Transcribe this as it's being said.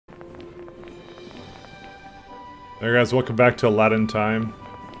Hey guys, welcome back to Aladdin time.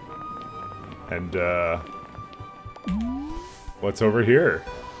 And, what's over here?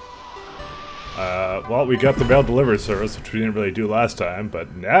 Well, we got the mail delivery service, which we didn't really do last time,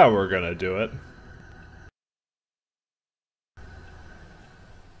 but now we're gonna do it.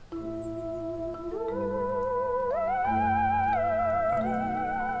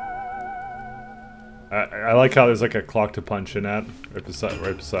 I like how there's like a clock to punch in at, right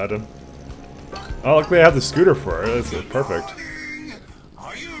beside him. Oh, look, they have the scooter for it. That's perfect.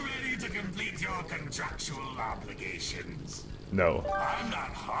 Are you ready to complete your contractual obligations? No. I'm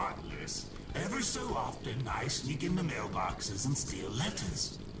not heartless. Ever so often, I sneak into mailboxes and steal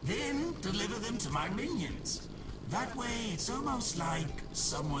letters. Then deliver them to my minions. That way, it's almost like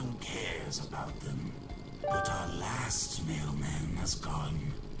someone cares about them. But our last mailman has gone.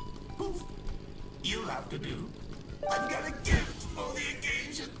 Poof. You'll have to do. I've got a gift for the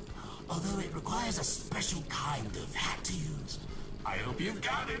occasion. Although it requires a special kind of hat to use. I hope you've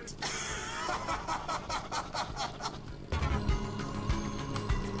got it.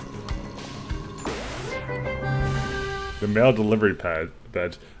 The mail delivery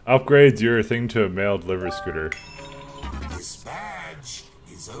badge upgrades your thing to a mail delivery scooter. This badge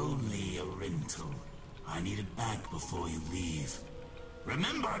is only a rental. I need it back before you leave.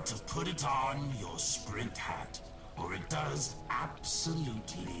 Remember to put it on your sprint hat, or it does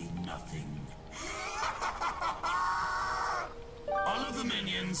absolutely nothing. All of the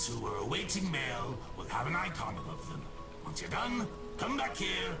minions who are awaiting mail will have an icon above them. Once you're done, come back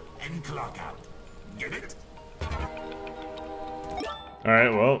here and clock out. Get it?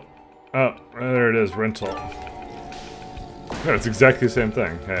 Alright, well. Oh, there it is, rental. No, it's exactly the same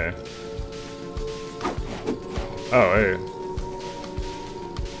thing. Hey. Oh, hey.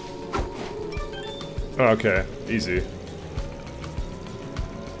 Oh, okay. Easy.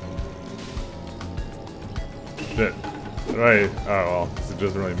 Shit. Right. Oh, well. It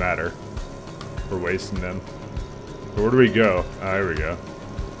doesn't really matter. We're wasting them. But where do we go? Ah, here we go.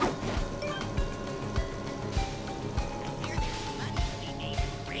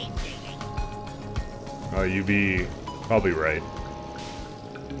 Oh, you be probably right.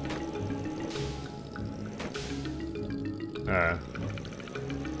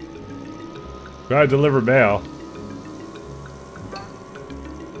 Gotta deliver mail.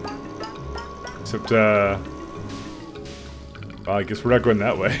 Except, well, I guess we're not going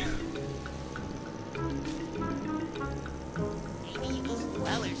that way. Maybe these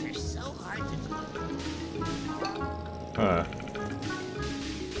dwellers are so hard to do.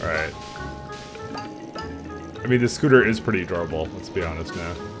 Alright. I mean, the scooter is pretty adorable, let's be honest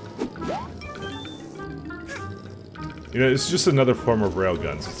now. You know, it's just another form of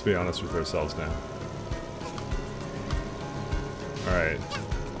railguns, let's be honest with ourselves now. Alright.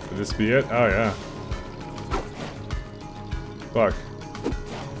 Would this be it? Oh, yeah. Fuck.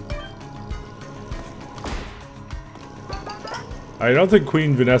 I don't think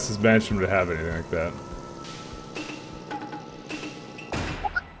Queen Vanessa's mansion would have anything like that.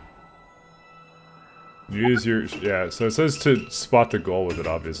 Use your... yeah, so it says to spot the goal with it,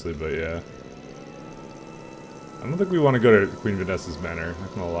 obviously, but yeah. I don't think we want to go to Queen Vanessa's manor,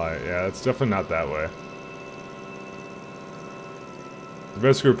 not gonna lie. Yeah, it's definitely not that way. We're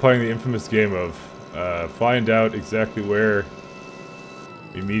basically playing the infamous game of, find out exactly where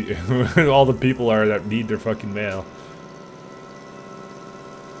we meet all the people are that need their fucking mail.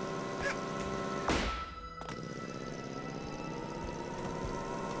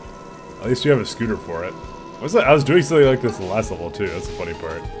 At least you have a scooter for it. I was doing something like this in the last level too, that's the funny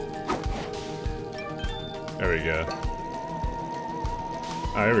part. There we go.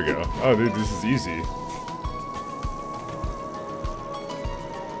 Ah, here we go. Oh, dude, this is easy.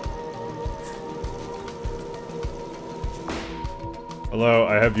 Hello,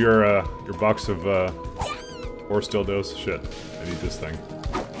 I have your box of, horse dildos. Shit, I need this thing.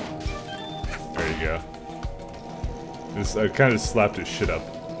 There you go. This, I kind of slapped his shit up.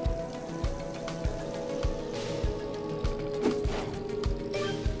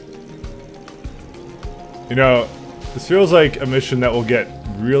 You know, this feels like a mission that will get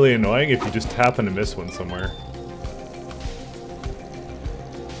really annoying if you just happen to miss one somewhere.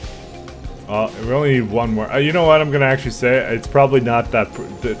 We only need one more. You know what I'm gonna actually say? It's probably not that...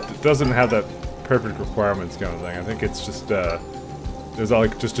 it doesn't have that perfect requirements kind of thing. I think it's just, there's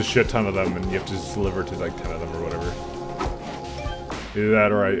like just a shit ton of them and you have to just deliver to like 10 of them or whatever. Either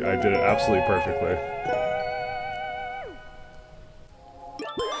that or I did it absolutely perfectly.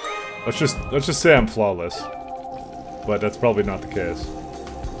 Let's just say I'm flawless. But that's probably not the case.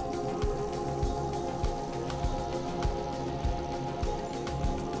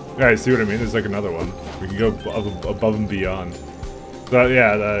 Yeah, see what I mean? There's like another one. We can go above and beyond. But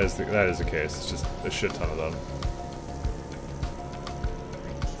yeah, that is the case. It's just a shit ton of them.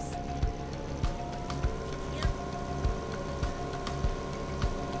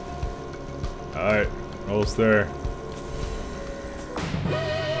 Alright, almost there.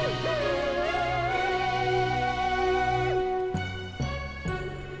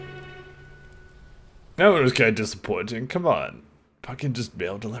 That one was kind of disappointing. Come on. Fucking just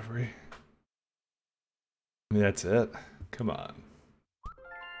mail delivery. That's it. Come on.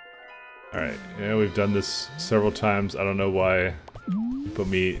 Alright, yeah, we've done this several times. I don't know why you put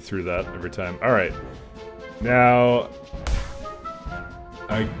me through that every time. Alright. Now...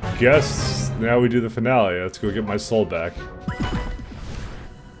 I guess now we do the finale. Let's go get my soul back.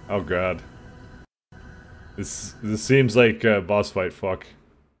 Oh god. This seems like a boss fight fuck.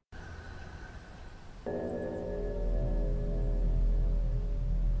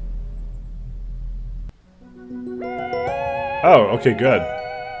 Oh, okay, good.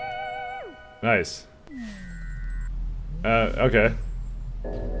 Nice. Okay.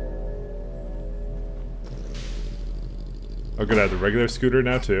 Oh, good, I have the regular scooter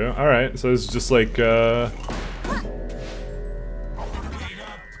now too. Alright, so it's just like, Wait up,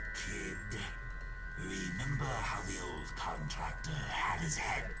 kid. Remember how the old contractor had his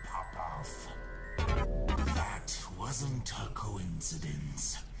head popped off? That wasn't a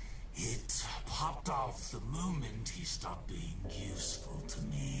coincidence. It popped off the moment he stopped being useful to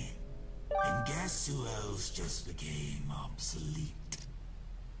me. And guess who else just became obsolete?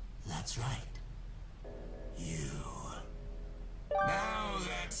 That's right. You. Now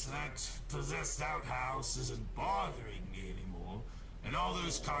that possessed outhouse isn't bothering me anymore, and all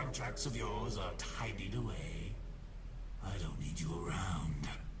those contracts of yours are tidied away, I don't need you around.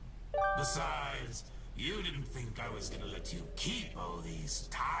 Besides, you didn't think I was gonna let you keep all these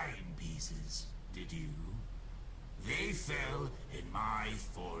timepieces, did you? They fell in my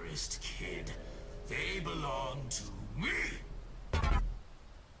forest, kid. They belong to me!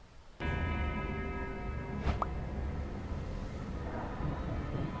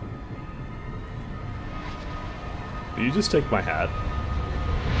 do you just take my hat?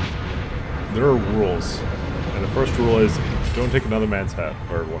 There are rules. And the first rule is, don't take another man's hat,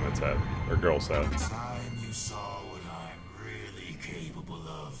 or woman's hat, or girl's hat. Time you saw what I'm really capable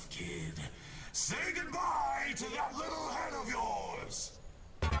of, kid. Say goodbye to that little head of yours!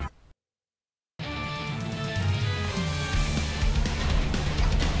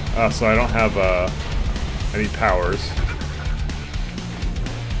 So I don't have, any powers.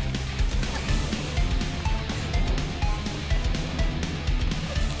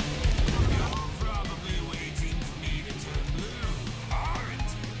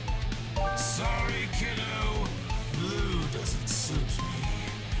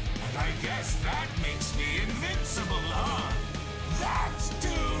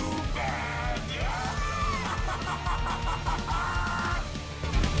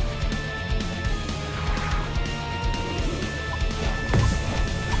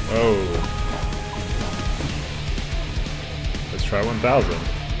 Oh. Let's try 1,000.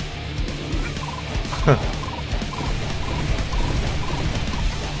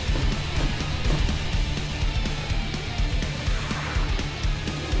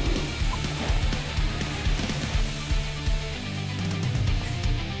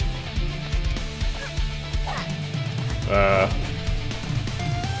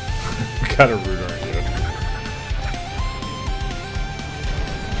 Kind of rude, aren't you?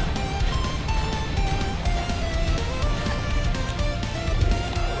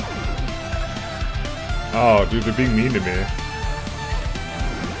 Oh, dude, they're being mean to me.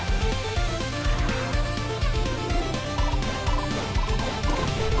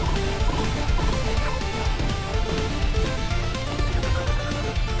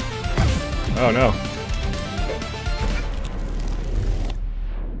 Oh no.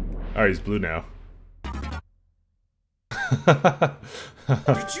 Oh, he's blue now.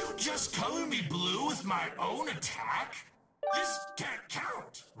 Did you just color me blue with my own attack? This can't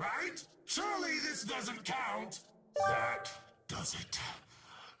count, right? Surely this doesn't count. That does it.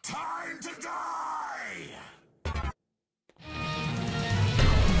 Time to die!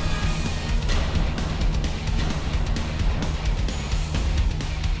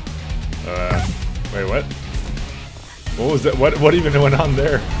 Wait, what? What was that? What even went on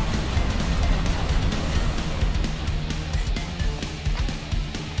there?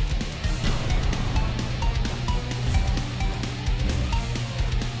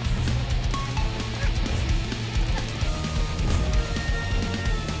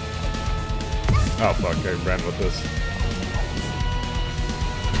 Oh fuck, I ran with this.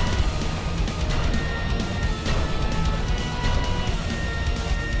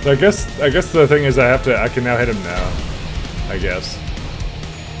 So I guess the thing is I can now hit him now. I guess.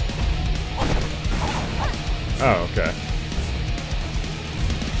 Oh, okay.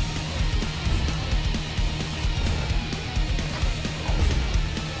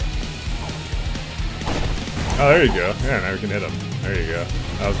 Oh, there you go. Yeah, now we can hit him. There you go.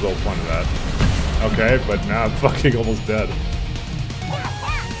 That was the whole point of that. Okay, but now I'm fucking almost dead.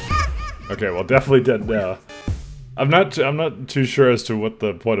 Okay, well, definitely dead now. I'm not too sure as to what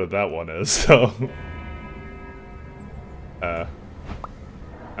the point of that one is, so...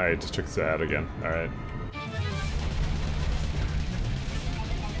 Alright, just took the out again. Alright.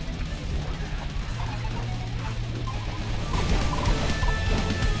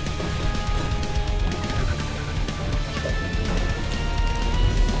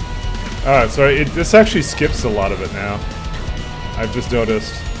 Alright, so this actually skips a lot of it now. I've just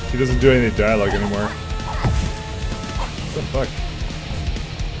noticed. He doesn't do any dialogue anymore. What the fuck?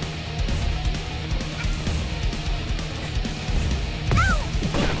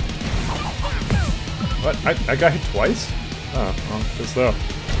 What? I got hit twice? Oh, well, guess so.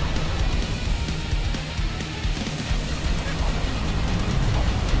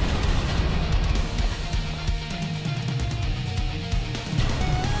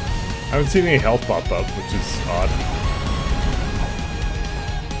 I haven't seen any health pop up, which is odd.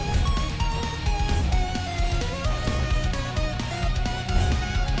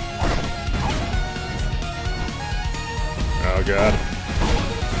 Oh god.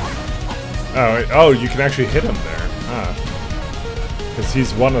 Oh, wait. Oh, you can actually hit him there. Huh. Because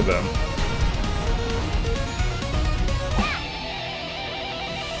he's one of them.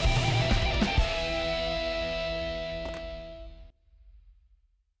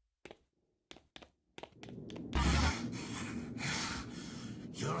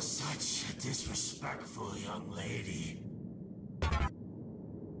 You're such a disrespectful young lady. I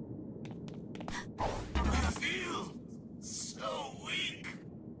feel so weak.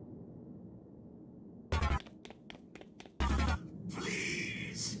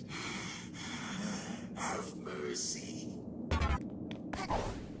 Please, have mercy.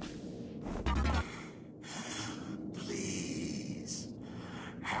 Please,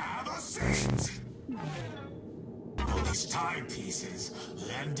 have a seat. All these timepieces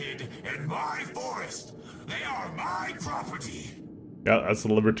landed in my forest. They are my property. Yeah, that's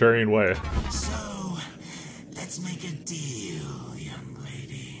the libertarian way. So, let's make a deal, young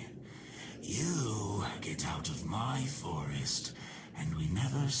lady. You get out of my forest, and we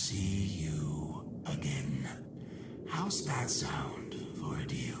never see you again. How's that sound for a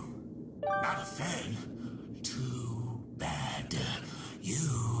deal? Not a fan? Too bad.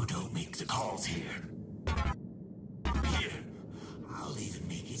 You don't make the calls here. Here, I'll even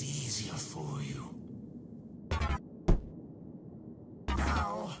make it easier for you.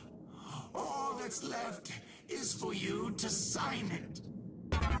 Now, all that's left is for you to sign it.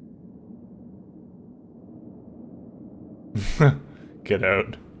 Get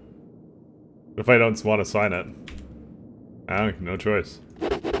out. If I don't want to sign it, no choice.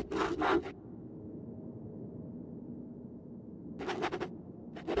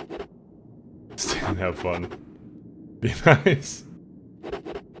 Stay and have fun. Be nice.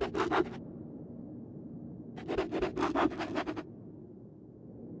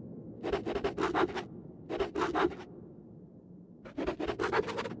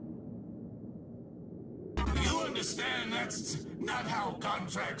 You understand that's not how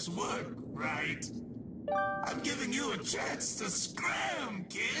contracts work, right? I'm giving you a chance to scram,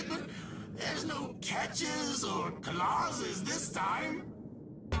 kid. There's no catches or clauses this time.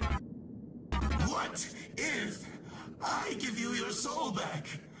 What if I give you your soul back?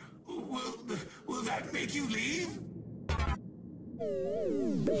 Will that make you leave?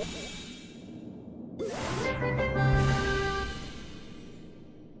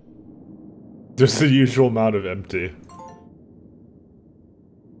 Just the usual amount of empty.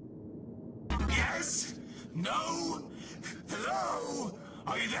 Yes? No? Hello?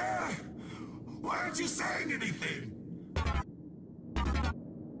 Are you there? Why aren't you saying anything?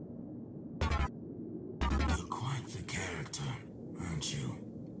 You're quite the character, aren't you?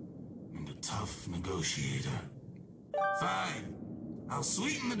 And a tough negotiator. Fine. I'll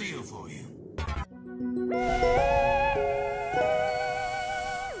sweeten the deal for you.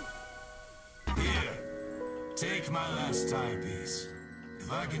 Here. Take my last timepiece.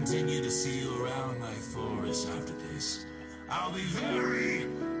 If I continue to see you around my forest after this, I'll be very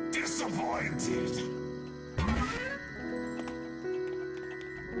disappointed.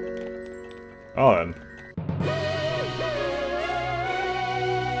 Oh, then.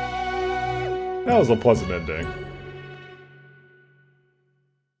 That was a pleasant ending.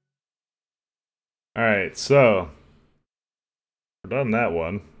 Alright, so we're done that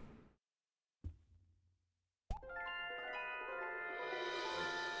one.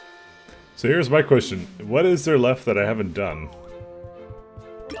 So here's my question. What is there left that I haven't done?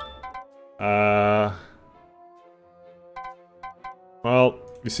 Well,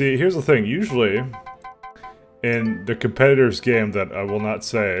 you see, here's the thing. Usually, in the competitor's game that I will not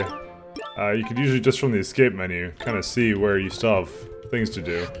say, you can usually just from the escape menu kind of see where you still have things to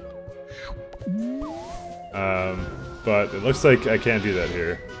do. But it looks like I can't do that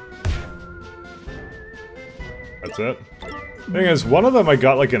here. That's it. Thing is, one of them I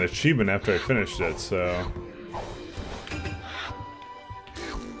got like an achievement after I finished it, so...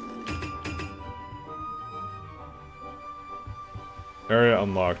 Area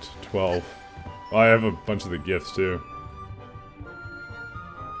unlocked, 12. Oh, I have a bunch of the gifts too.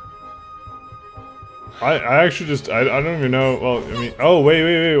 I actually just, I don't even know, well, I mean, oh,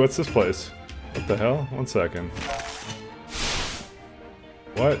 wait, what's this place? What the hell? 1 second.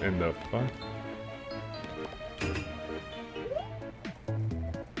 What in the fuck?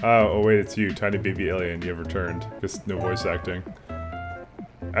 Oh wait, it's you, tiny baby alien, you have returned. Just no voice acting.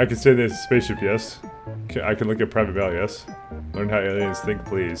 I can say there's a spaceship, yes. I can look at private mail, yes. Learn how aliens think,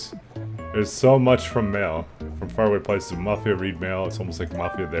 please. There's so much from mail. From faraway places. Mafia, read mail. It's almost like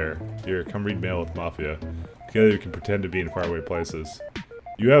Mafia there. Here, come read mail with Mafia. Together we can pretend to be in faraway places.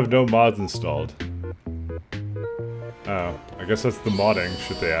 You have no mods installed. Oh, I guess that's the modding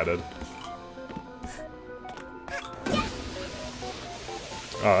shit they added.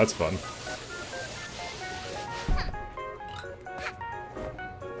 Oh, that's fun.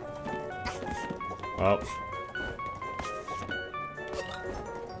 Well.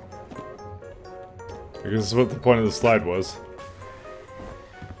 I guess that's what the point of the slide was.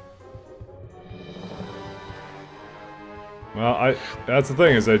 Well, that's the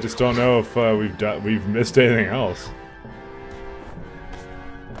thing, is I just don't know if we've missed anything else.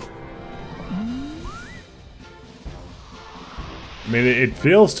 I mean, it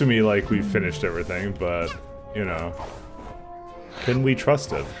feels to me like we've finished everything, but, you know, can we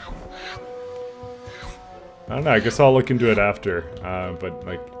trust it? I don't know, I guess I'll look into it after, but,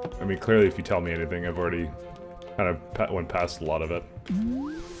 like, I mean, clearly if you tell me anything, I've already kind of went past a lot of it.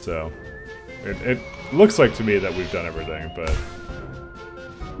 So, it looks like to me that we've done everything, but...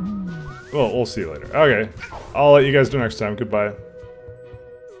 Well, we'll see later. Okay, I'll let you guys know next time. Goodbye.